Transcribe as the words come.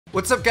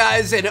What's up,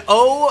 guys? And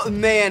oh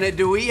man,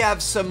 do we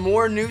have some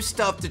more new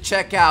stuff to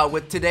check out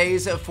with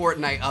today's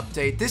Fortnite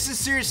update. This is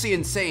seriously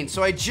insane.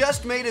 So I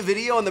just made a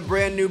video on the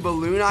brand new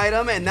balloon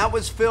item, and that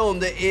was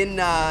filmed in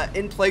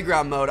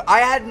playground mode. I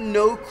had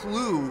no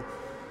clue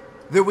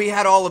that we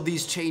had all of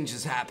these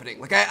changes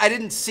happening. Like, I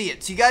didn't see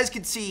it. So you guys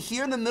can see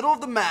here in the middle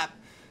of the map,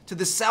 to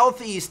the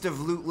southeast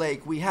of Loot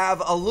Lake, we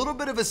have a little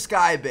bit of a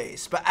sky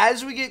base. But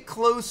as we get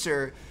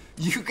closer,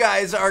 you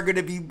guys are going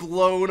to be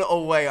blown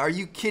away. Are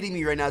you kidding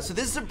me right now? So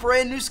this is a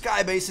brand new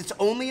sky base. It's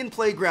only in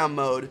playground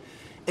mode,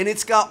 and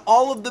it's got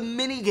all of the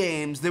mini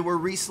games that were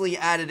recently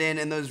added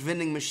in those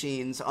vending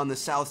machines on the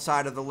south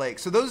side of the lake.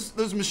 So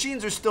those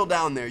machines are still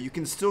down there. You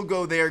can still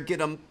go there, get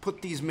them,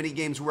 put these mini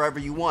games wherever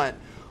you want.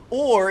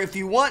 Or if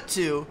you want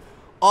to,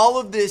 all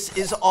of this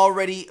is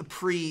already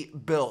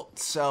pre-built.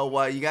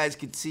 So you guys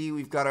can see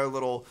we've got our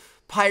little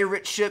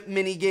pirate ship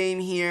mini game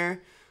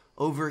here.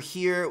 Over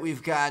here,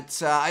 we've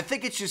got, I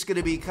think it's just going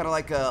to be kind of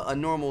like a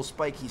normal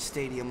spiky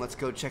stadium. Let's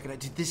go check it out.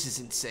 Dude, this is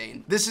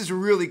insane. This is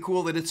really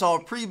cool that it's all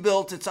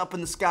pre-built. It's up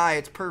in the sky.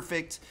 It's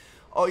perfect.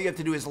 All you have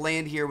to do is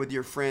land here with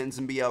your friends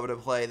and be able to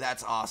play.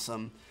 That's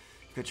awesome.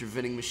 You've got your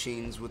vending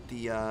machines with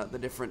the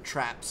different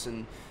traps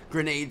and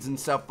grenades and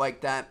stuff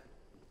like that.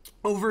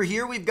 Over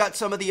here, we've got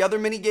some of the other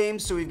mini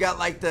games. So we've got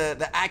like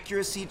the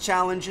accuracy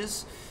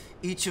challenges,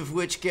 each of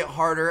which get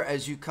harder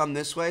as you come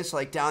this way. So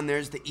like down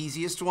there's the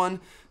easiest one.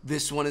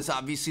 This one is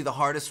obviously the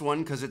hardest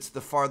one because it's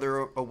the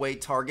farther away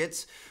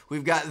targets.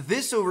 We've got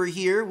this over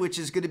here, which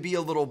is going to be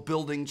a little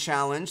building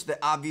challenge that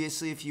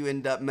obviously if you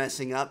end up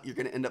messing up, you're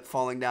going to end up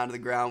falling down to the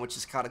ground, which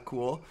is kind of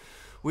cool.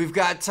 We've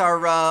got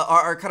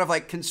our kind of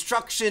like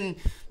construction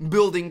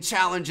building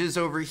challenges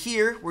over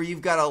here where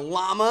you've got a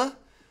llama.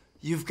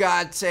 You've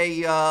got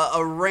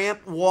a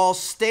ramp wall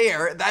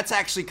stair. That's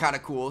actually kind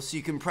of cool. So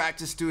you can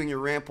practice doing your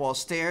ramp wall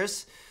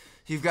stairs.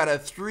 You've got a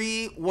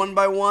 3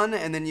 1x1,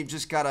 and then you've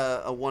just got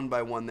a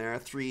 1x1 there. A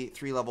three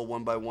level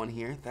 1x1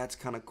 here. That's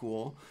kind of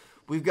cool.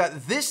 We've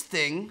got this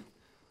thing,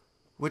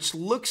 which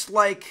looks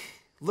like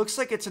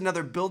it's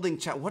another building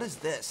challenge. What is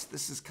this?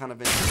 This is kind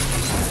of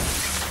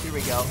interesting. Here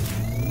we go.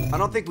 I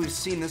don't think we've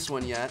seen this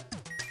one yet.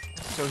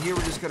 So here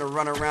we're just gonna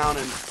run around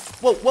and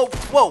whoa, whoa,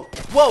 whoa,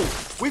 whoa!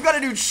 We've got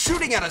a dude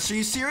shooting at us. Are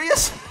you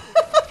serious?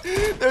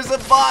 There's a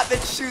bot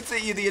that shoots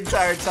at you the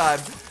entire time.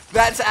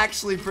 That's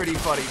actually pretty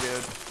funny,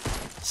 dude.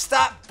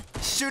 Stop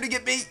shooting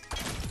at me.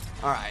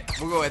 All right,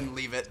 we'll go ahead and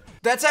leave it.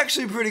 That's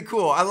actually pretty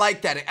cool. I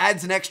like that. It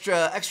adds an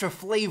extra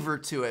flavor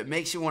to it.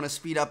 Makes you want to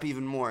speed up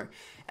even more.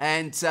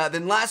 And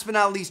then last but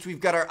not least, we've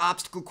got our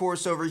obstacle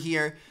course over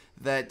here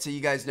that you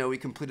guys know we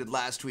completed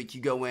last week. You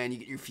go in, you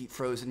get your feet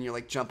frozen, you're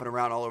like jumping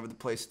around all over the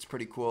place. It's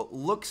pretty cool.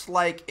 Looks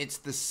like it's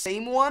the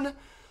same one.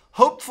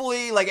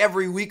 Hopefully, like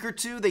every week or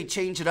two, they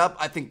change it up.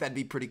 I think that'd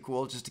be pretty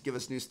cool just to give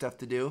us new stuff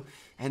to do.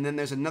 And then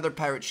there's another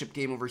pirate ship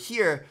game over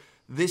here,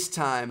 this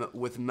time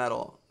with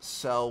metal.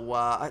 So,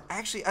 I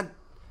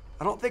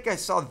don't think I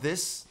saw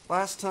this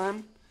last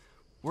time.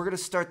 We're going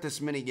to start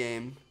this mini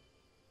game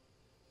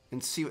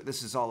and see what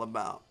this is all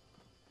about,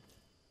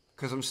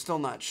 because I'm still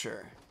not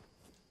sure.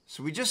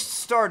 So we just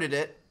started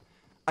it.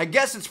 I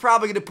guess it's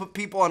probably going to put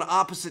people on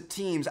opposite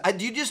teams.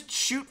 Do you just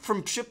shoot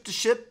from ship to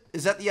ship?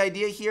 Is that the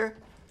idea here?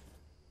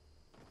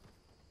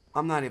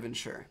 I'm not even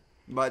sure.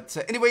 But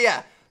anyway,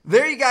 yeah.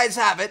 There you guys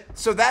have it.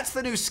 So that's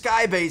the new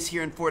sky base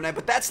here in Fortnite,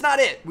 but that's not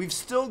it. We've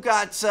still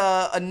got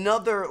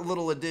another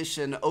little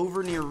addition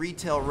over near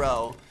Retail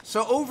Row.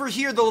 So over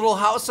here, the little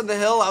house on the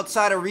hill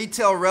outside of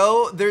Retail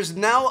Row, there's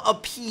now a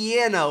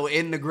piano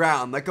in the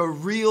ground, like a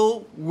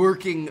real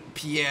working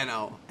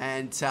piano.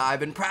 And I've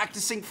been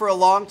practicing for a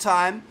long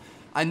time.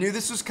 I knew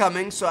this was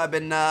coming, so I've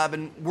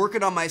been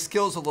working on my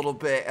skills a little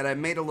bit, and I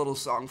made a little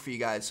song for you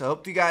guys. So I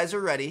hope you guys are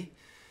ready.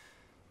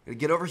 Gonna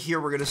get over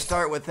here. We're gonna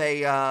start with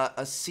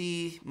a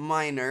C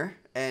minor,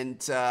 and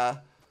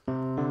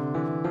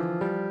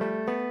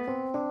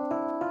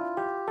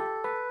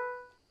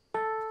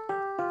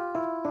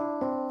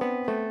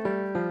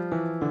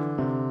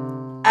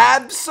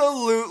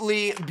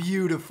absolutely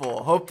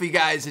beautiful. Hope you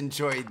guys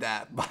enjoyed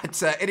that.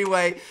 But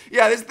anyway,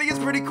 yeah, this thing is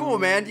pretty cool,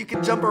 man. You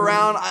can jump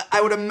around. I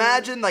would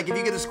imagine, like, if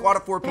you get a squad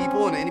of 4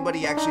 people and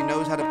anybody actually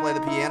knows how to play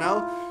the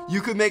piano,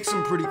 you could make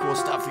some pretty cool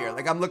stuff here.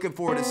 Like, I'm looking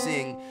forward to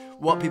seeing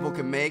what people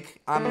can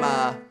make. I'm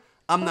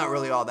not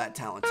really all that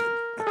talented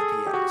at the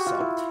piano.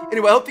 So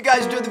anyway, I hope you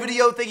guys enjoyed the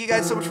video. Thank you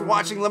guys so much for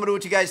watching. Let me know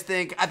what you guys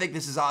think. I think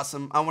this is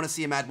awesome. I want to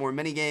see him add more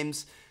mini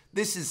games.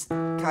 This is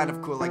kind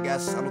of cool, I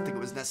guess. I don't think it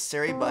was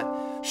necessary,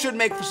 but should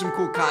make for some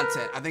cool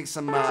content. I think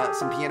some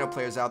piano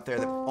players out there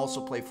that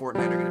also play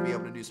Fortnite are going to be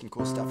able to do some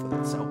cool stuff with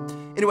it. So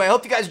anyway, I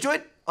hope you guys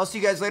enjoyed. I'll see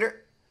you guys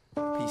later.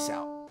 Peace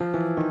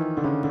out.